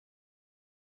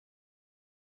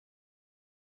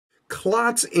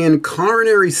clots in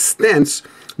coronary stents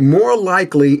more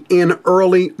likely in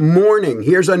early morning.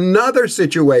 Here's another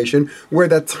situation where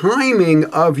the timing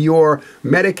of your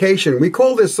medication, we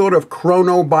call this sort of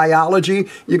chronobiology.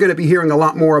 You're going to be hearing a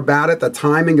lot more about it, the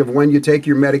timing of when you take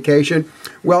your medication.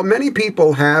 Well, many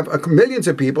people have, millions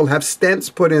of people have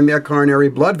stents put in their coronary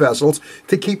blood vessels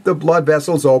to keep the blood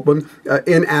vessels open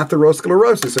in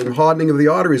atherosclerosis and hardening of the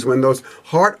arteries. When those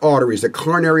heart arteries, the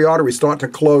coronary arteries, start to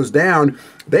close down,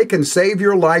 they can save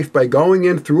your life by going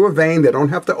in through a vein. They don't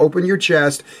have to open your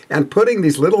chest and putting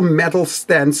these little metal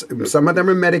stents, some of them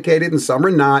are medicated and some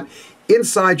are not,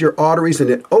 inside your arteries, and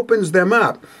it opens them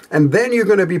up. And then you're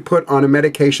going to be put on a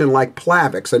medication like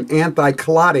Plavix, an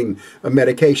anti-clotting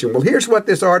medication. Well, here's what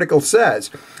this article says.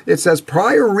 It says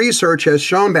prior research has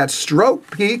shown that stroke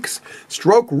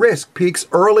risk peaks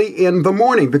early in the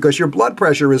morning because your blood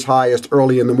pressure is highest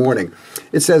early in the morning.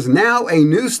 It says now a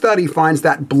new study finds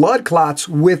that blood clots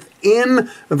within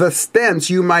the stents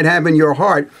you might have in your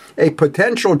heart, a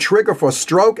potential trigger for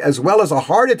stroke as well as a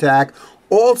heart attack,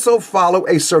 also follow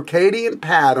a circadian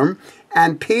pattern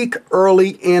and peak early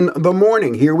in the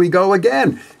morning. Here we go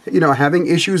again, having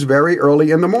issues very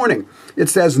early in the morning. It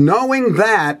says, knowing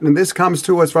that, and this comes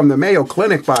to us from the Mayo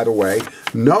Clinic, by the way,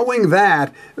 knowing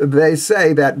that, they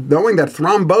say that knowing that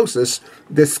thrombosis,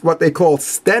 this what they call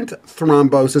stent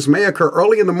thrombosis, may occur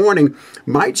early in the morning,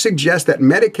 might suggest that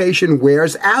medication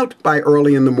wears out by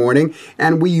early in the morning,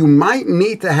 and you might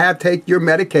need to take your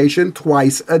medication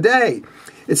twice a day.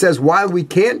 It says, while we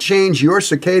can't change your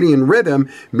circadian rhythm,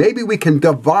 maybe we can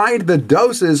divide the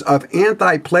doses of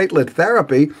antiplatelet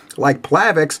therapy, like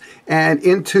Plavix, and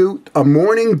into a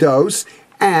morning dose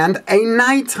and a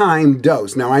nighttime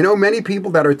dose. Now, I know many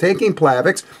people that are taking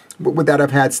Plavix that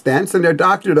have had stents, and their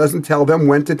doctor doesn't tell them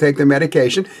when to take the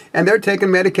medication, and they're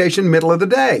taking medication middle of the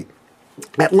day.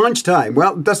 At lunchtime.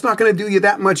 Well, that's not going to do you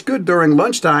that much good during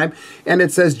lunchtime. And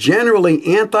it says generally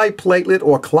antiplatelet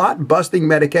or clot busting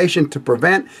medication to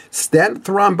prevent stent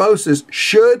thrombosis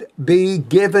should be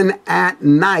given at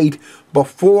night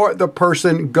before the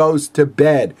person goes to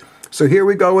bed. So here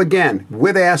we go again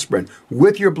with aspirin,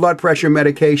 with your blood pressure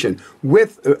medication,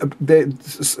 with the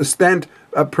stent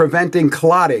preventing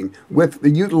clotting, with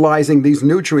utilizing these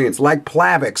nutrients like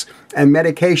Plavix, and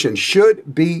medication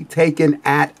should be taken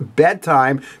at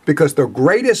bedtime because the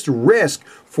greatest risk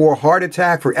for heart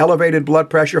attack, for elevated blood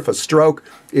pressure, for stroke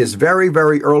is very,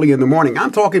 very early in the morning.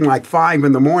 I'm talking like 5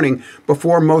 in the morning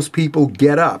before most people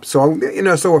get up. So,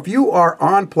 so if you are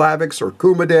on Plavix or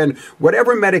Coumadin,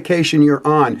 whatever medication you're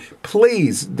on,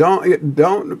 please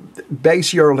don't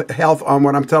base your health on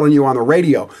what I'm telling you on the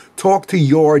radio. Talk to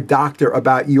your doctor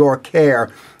about your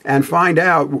care and find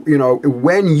out,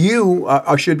 when you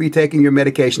should be taking your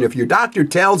medication. If your doctor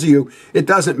tells you it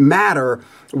doesn't matter,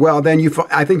 well, then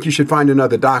I think you should find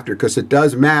another doctor because it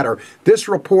does matter. This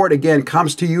report, again,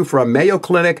 comes to you from Mayo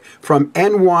Clinic, from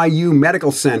NYU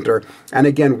Medical Center. And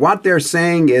again, what they're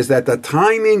saying is that the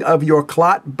timing of your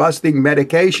clot-busting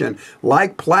medication,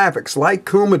 like Plavix, like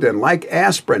Coumadin, like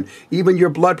aspirin, even your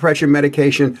blood pressure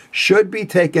medication, should be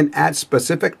taken at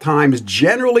specific times,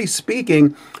 generally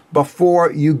speaking,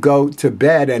 before you go to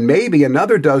bed, and maybe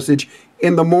another dosage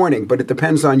in the morning, but it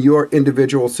depends on your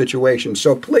individual situation.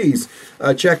 So please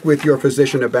check with your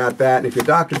physician about that. And if your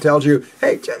doctor tells you,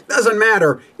 hey, it doesn't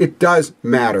matter, it does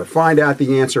matter. Find out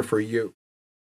the answer for you.